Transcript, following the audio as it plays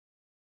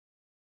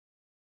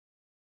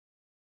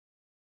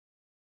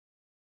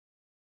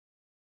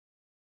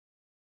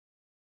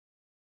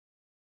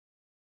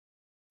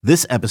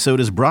This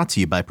episode is brought to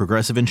you by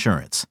Progressive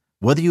Insurance.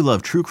 Whether you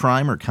love true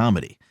crime or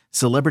comedy,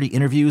 celebrity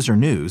interviews or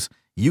news,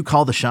 you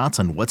call the shots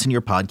on what's in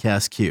your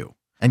podcast queue.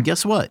 And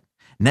guess what?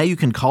 Now you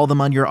can call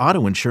them on your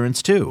auto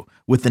insurance too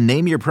with the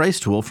Name Your Price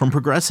tool from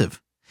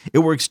Progressive. It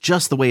works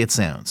just the way it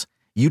sounds.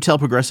 You tell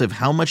Progressive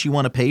how much you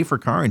want to pay for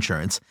car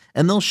insurance,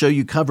 and they'll show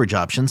you coverage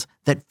options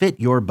that fit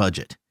your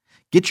budget.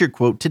 Get your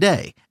quote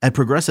today at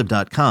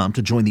Progressive.com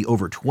to join the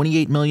over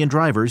 28 million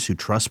drivers who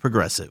trust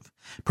Progressive.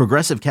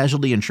 Progressive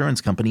Casualty Insurance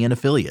Company and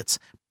Affiliates.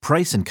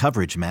 Price and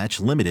coverage match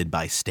limited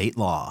by state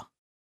law.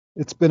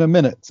 It's been a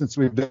minute since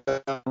we've done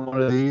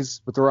one of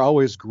these, but they're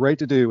always great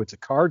to do. It's a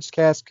Cards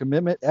Cast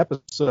commitment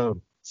episode,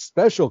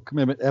 special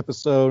commitment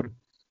episode,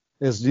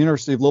 as the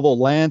University of Louisville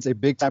lands a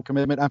big-time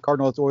commitment. I'm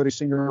Cardinal Authority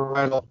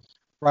Senior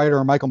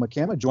Writer Michael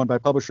McCammon, joined by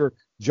publisher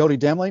Jody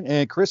Demling,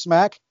 and Chris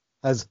Mack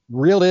has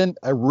reeled in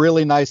a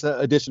really nice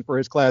addition for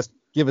his class.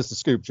 Give us the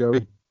scoop,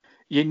 Jody.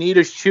 You need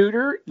a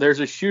shooter. There's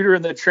a shooter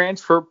in the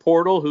transfer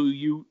portal who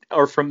you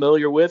are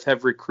familiar with,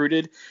 have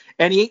recruited.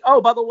 And he,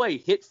 oh, by the way,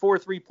 hit 4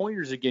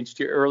 3-pointers against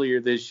you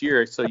earlier this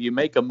year. So you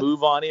make a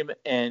move on him,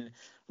 and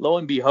lo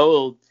and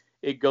behold,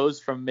 it goes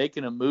from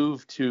making a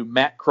move to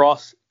Matt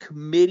Cross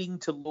committing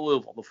to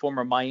Louisville, the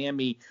former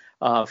Miami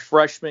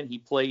freshman. He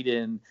played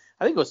in,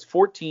 I think it was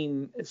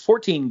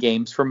 14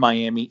 games for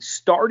Miami,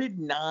 started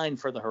 9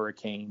 for the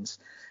Hurricanes,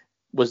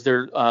 was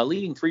their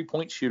leading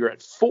three-point shooter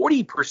at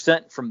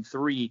 40% from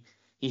three.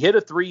 He hit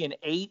a 3 in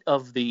 8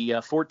 of the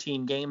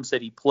 14 games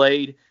that he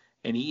played,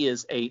 and he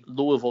is a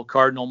Louisville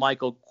Cardinal.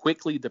 Michael,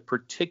 quickly, the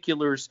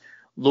particulars.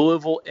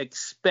 Louisville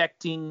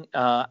expecting, like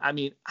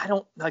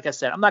I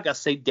said, I'm not going to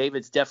say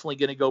David's definitely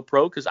going to go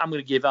pro because I'm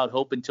going to give out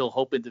hope at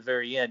the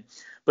very end.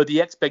 But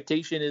the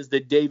expectation is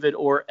that David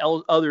or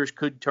others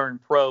could turn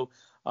pro.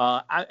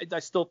 I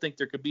still think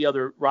there could be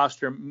other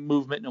roster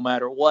movement no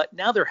matter what.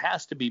 Now there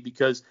has to be,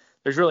 because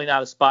there's really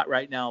not a spot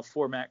right now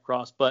for Matt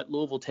Cross, but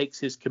Louisville takes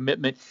his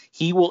commitment.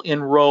 He will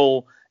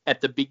enroll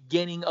at the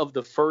beginning of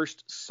the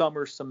first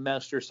summer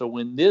semester. So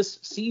when this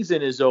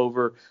season is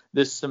over,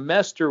 this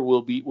semester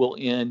will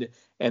end.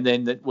 And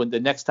then when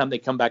the next time they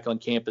come back on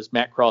campus,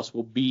 Matt Cross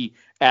will be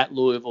at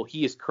Louisville.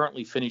 He is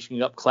currently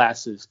finishing up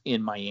classes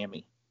in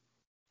Miami.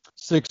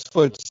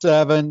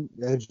 6'7",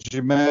 as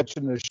you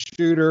mentioned, a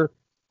shooter.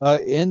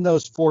 In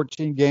those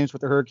 14 games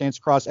with the Hurricanes,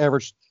 Cross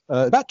averaged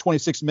about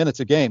 26 minutes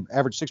a game,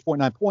 averaged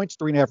 6.9 points,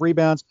 3.5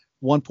 rebounds,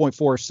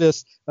 1.4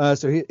 assists.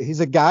 So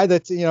he's a guy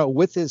that,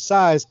 with his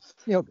size,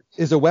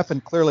 is a weapon,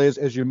 clearly,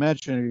 as you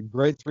mentioned, a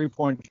great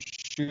three-point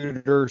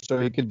shooter, so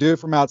he can do it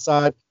from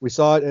outside. We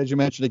saw it, as you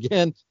mentioned,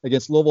 again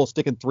against Louisville,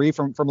 sticking 3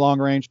 from long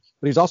range.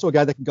 But he's also a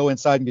guy that can go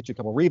inside and get you a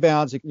couple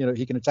rebounds. He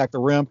can attack the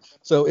rim.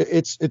 So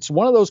it's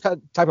one of those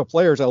type of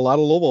players that a lot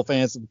of Louisville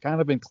fans have kind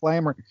of been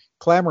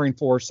clamoring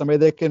for. Somebody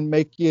that can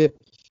make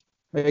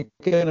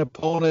an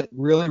opponent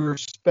really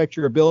respect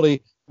your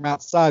ability from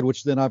outside,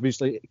 which then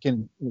obviously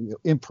can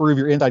improve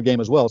your inside game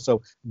as well.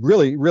 So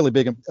really, really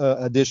big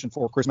addition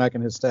for Chris Mack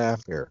and his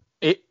staff here.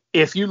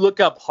 If you look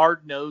up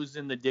hard nose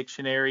in the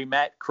dictionary,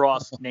 Matt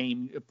Cross'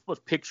 name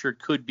picture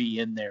could be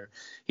in there.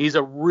 He's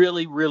a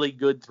really, really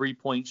good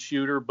three-point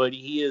shooter, but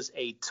he is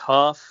a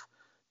tough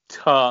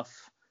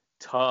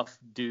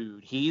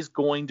dude. He's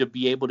going to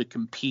be able to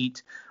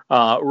compete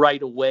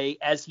right away,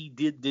 as he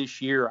did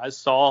this year.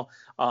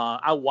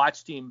 I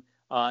watched him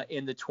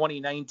in the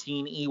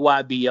 2019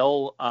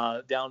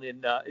 EYBL down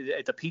in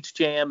at the Peach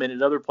Jam and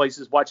at other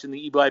places watching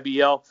the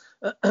EYBL.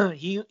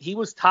 He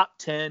was top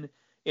 10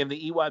 in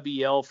the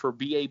EYBL for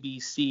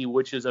BABC,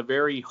 which is a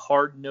very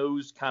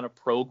hard-nosed kind of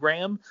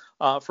program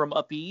from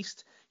up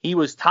east. He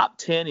was top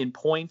 10 in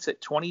points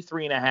at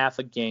 23.5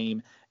 a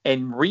game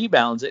and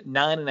rebounds at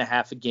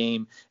 9.5 a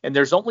game. And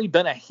there's only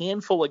been a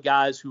handful of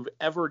guys who've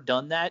ever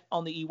done that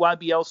on the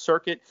EYBL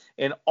circuit,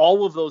 and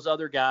all of those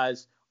other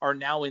guys are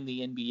now in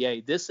the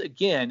NBA. This,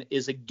 again,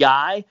 is a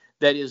guy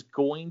that is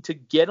going to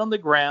get on the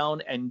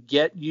ground and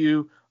get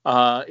you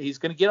he's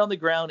going to get on the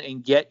ground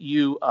and get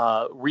you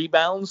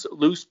rebounds,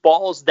 loose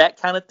balls, that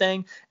kind of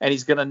thing, and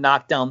he's going to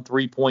knock down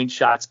three-point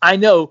shots. I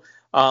know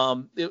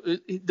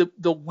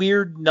the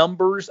weird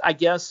numbers, I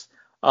guess,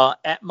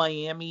 at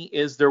Miami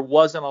is there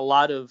wasn't a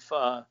lot of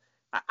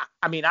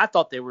I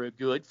thought they were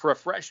good for a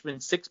freshman.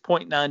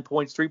 6.9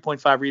 points,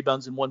 3.5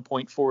 rebounds, and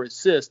 1.4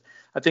 assists.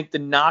 I think the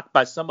knock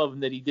by some of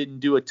them that he didn't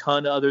do a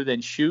ton other than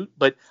shoot.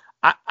 But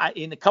I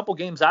in a couple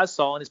games I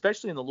saw, and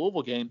especially in the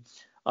Louisville game,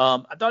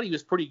 I thought he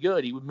was pretty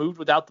good. He moved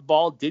without the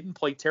ball, didn't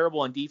play terrible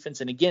on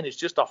defense. And again, it's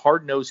just a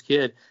hard-nosed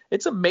kid.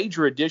 It's a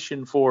major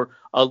addition for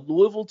a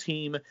Louisville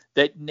team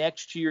that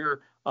next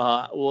year,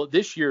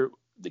 this year,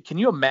 can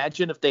you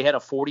imagine if they had a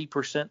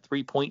 40%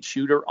 three-point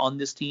shooter on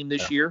this team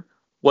this year,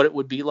 what it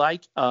would be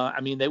like?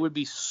 They would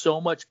be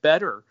so much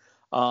better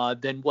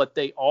than what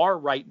they are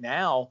right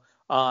now.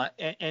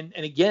 And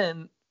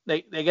again,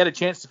 they got a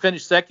chance to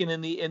finish second in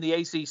the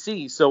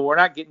ACC. So we're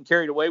not getting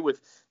carried away with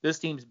this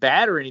team's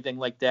bad or anything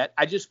like that.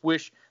 I just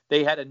wish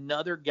they had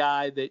another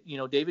guy that,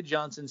 David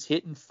Johnson's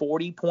hitting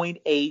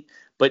 40.8,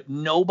 but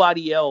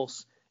nobody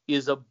else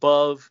is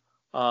above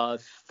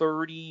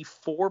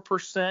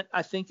 34%,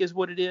 I think is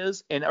what it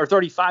is, or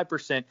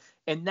 35%.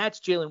 And that's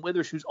Jalen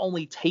Withers, who's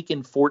only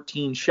taken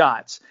 14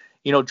 shots.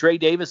 Dre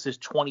Davis is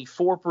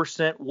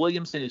 24%.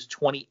 Williamson is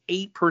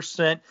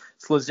 28%.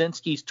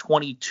 Slazinski's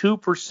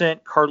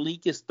 22%.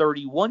 Carlik is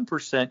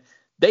 31%.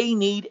 They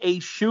need a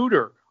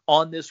shooter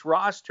on this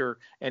roster,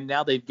 and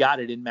now they've got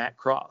it in Matt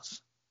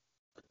Cross.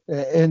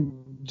 And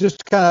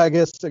just kind of, I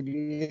guess, to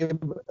give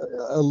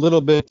a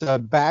little bit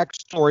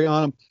backstory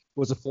on him,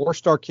 was a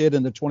 4-star kid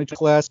in the 22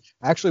 class.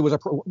 Actually,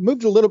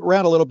 moved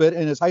around a little bit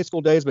in his high school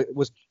days, but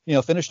was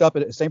finished up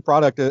at the same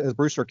product as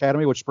Brewster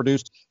Academy, which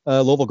produced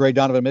Louisville great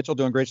Donovan Mitchell,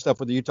 doing great stuff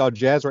with the Utah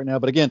Jazz right now.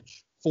 But again,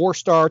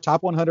 4-star,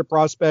 top 100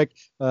 prospect,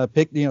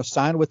 picked,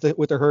 signed with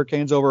the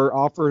Hurricanes over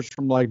offers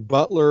from like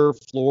Butler,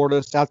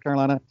 Florida, South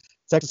Carolina,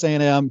 Texas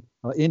A&M,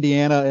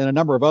 Indiana, and a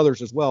number of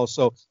others as well.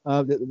 So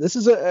this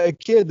is a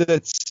kid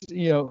that's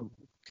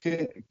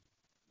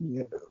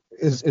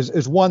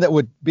is one that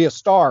would be a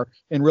star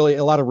in really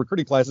a lot of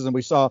recruiting classes. And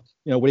we saw,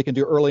 what he can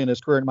do early in his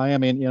career in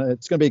Miami. And,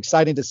 it's going to be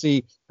exciting to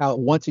see how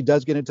once he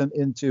does get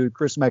into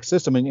Chris Mack's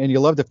system, and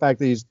you love the fact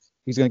that he's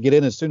going to get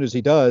in as soon as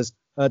he does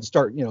to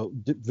start,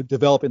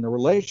 developing the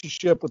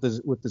relationship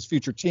with his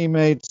future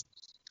teammates.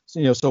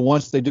 So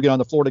once they do get on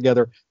the floor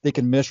together, they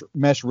can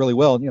mesh really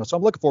well. So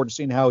I'm looking forward to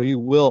seeing how he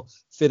will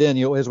fit in.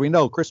 As we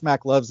know, Chris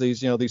Mack loves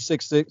these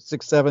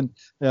 6'6",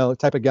 6'7",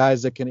 type of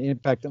guys that can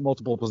impact at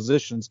multiple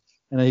positions.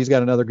 And he's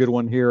got another good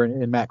one here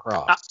in Matt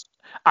Cross.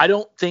 I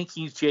don't think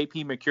he's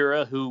J.P.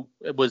 Macura, who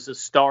was a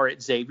star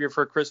at Xavier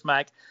for Chris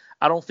Mack.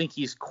 I don't think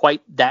he's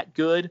quite that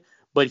good,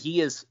 but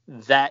he is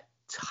that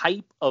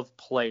type of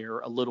player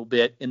a little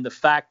bit in the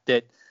fact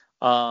that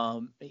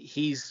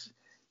he's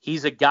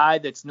a guy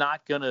that's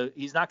not gonna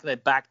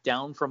back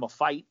down from a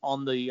fight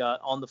on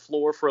the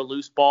floor for a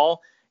loose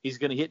ball. He's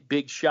going to hit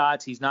big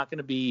shots. He's not going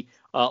to be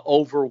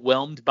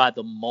overwhelmed by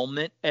the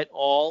moment at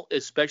all,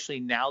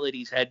 especially now that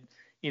he's had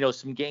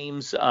some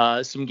games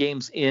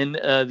in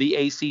the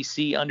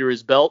ACC under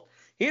his belt.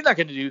 He's not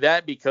going to do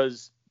that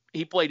because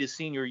he played his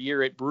senior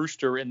year at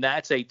Brewster, and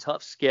that's a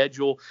tough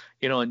schedule,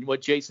 and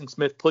what Jason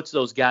Smith puts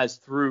those guys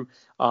through,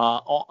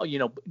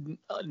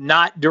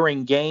 not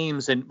during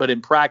games but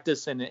in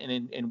practice and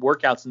in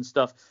workouts and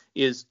stuff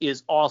is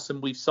awesome.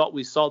 We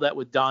saw that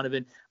with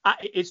Donovan.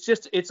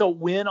 It's a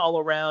win all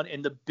around.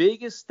 And the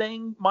biggest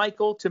thing,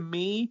 Michael, to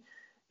me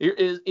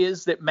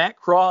is that Matt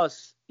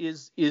Cross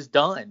is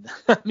done.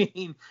 I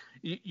mean,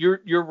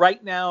 you're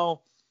right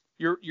now,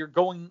 you're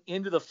going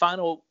into the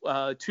final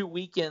 2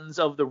 weekends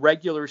of the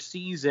regular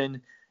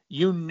season.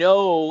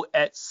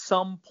 At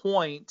some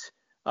point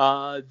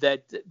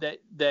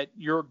that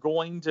you're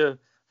going to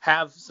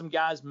have some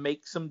guys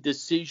make some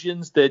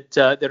decisions that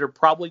are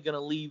probably going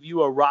to leave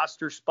you a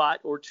roster spot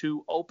or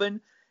two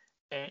open.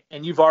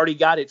 And you've already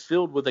got it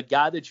filled with a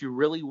guy that you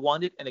really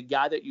wanted and a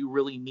guy that you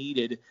really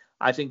needed.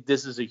 I think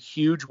this is a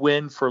huge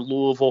win for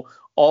Louisville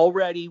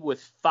already,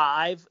 with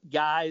 5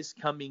 guys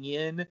coming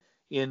in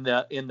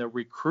the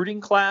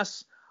recruiting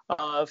class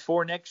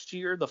for next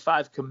year. The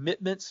 5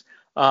 commitments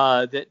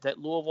that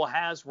Louisville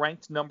has,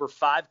 ranked number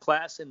 5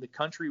 class in the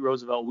country: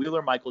 Roosevelt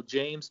Wheeler, Michael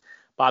James,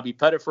 Bobby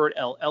Pettiford,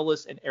 L.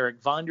 Ellis, and Eric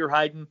Von der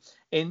Heiden.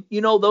 And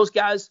those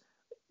guys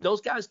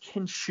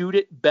can shoot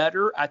it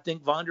better. I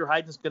think Von der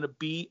Heiden's going to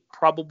be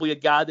probably a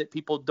guy that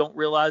people don't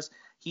realize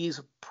he's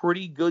a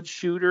pretty good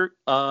shooter.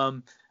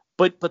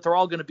 But they're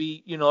all going to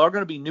be,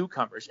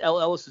 newcomers. L.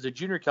 Ellis is a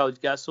junior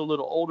college guy, so a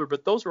little older,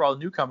 but those are all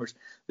newcomers.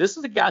 This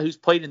is a guy who's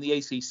played in the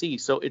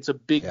ACC, so it's a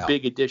big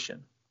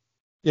addition.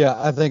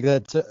 Yeah, I think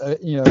that's a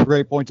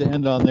great point to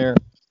end on. There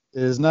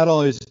is not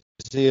only is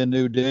he a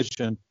new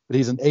addition, but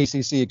he's an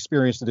ACC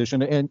experienced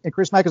addition. And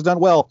Chris Mack has done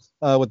well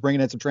with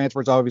bringing in some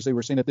transfers. Obviously,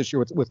 we're seeing it this year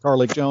with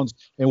Carlik Jones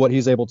and what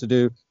he's able to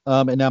do.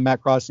 And now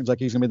Matt Cross seems like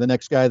he's going to be the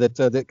next guy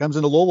that comes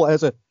into Louisville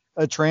as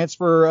a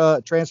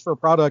transfer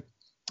product.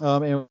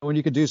 And when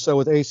you can do so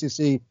with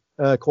ACC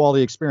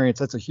quality experience,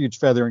 that's a huge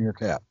feather in your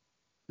cap.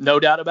 No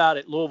doubt about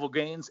it. Louisville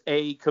gains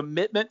a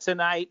commitment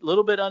tonight. A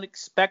little bit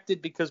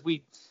unexpected because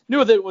we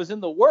knew that it was in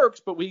the works,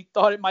 but we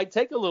thought it might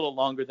take a little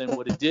longer than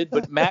what it did.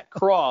 But Matt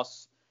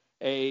Cross,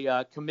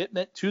 a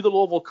commitment to the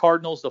Louisville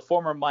Cardinals, the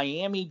former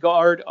Miami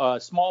guard,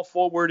 small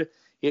forward,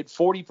 hit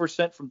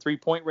 40% from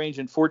three-point range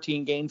in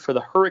 14 games for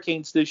the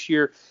Hurricanes this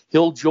year.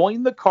 He'll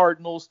join the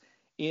Cardinals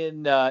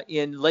in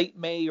late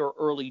May or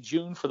early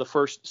June for the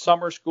first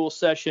summer school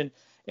session.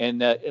 And,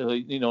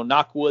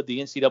 knock wood, the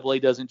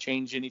NCAA doesn't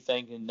change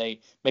anything and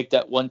they make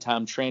that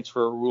one-time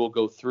transfer rule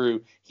go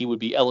through. He would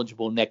be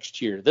eligible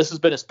next year. This has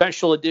been a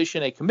special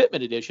edition, a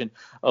commitment edition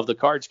of the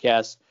Cards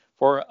Cast.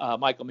 For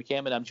Michael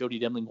McCammon, I'm Jody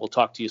Demling. We'll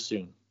talk to you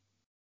soon.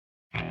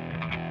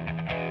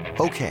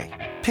 Okay,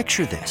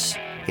 picture this.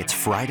 It's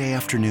Friday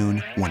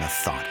afternoon when a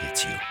thought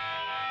hits you.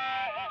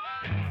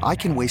 I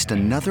can waste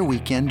another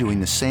weekend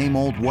doing the same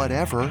old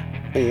whatever,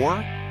 or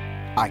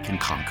I can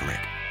conquer it.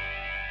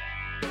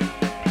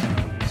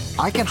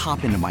 I can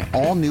hop into my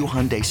all-new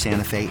Hyundai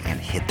Santa Fe and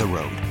hit the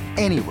road.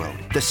 Any road.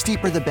 The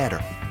steeper, the better.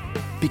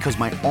 Because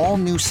my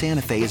all-new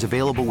Santa Fe is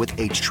available with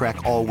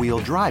H-Track all-wheel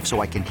drive, so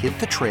I can hit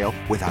the trail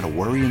without a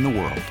worry in the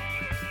world.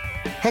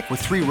 Heck, with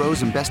 3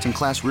 rows and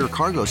best-in-class rear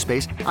cargo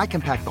space, I can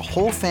pack the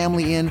whole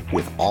family in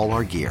with all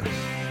our gear.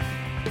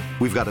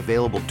 We've got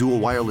available dual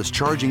wireless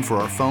charging for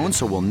our phones,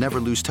 so we'll never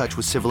lose touch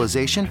with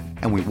civilization,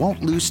 and we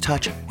won't lose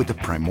touch with the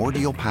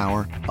primordial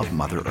power of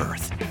Mother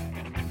Earth.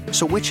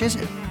 So which is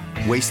it?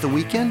 Waste the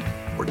weekend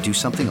or do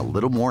something a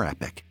little more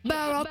epic?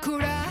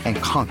 And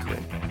conquer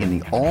it in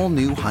the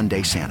all-new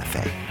Hyundai Santa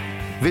Fe.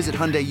 Visit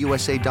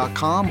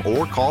HyundaiUSA.com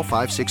or call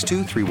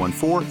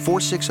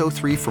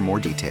 562-314-4603 for more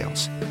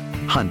details.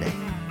 Hyundai,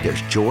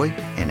 there's joy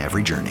in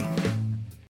every journey.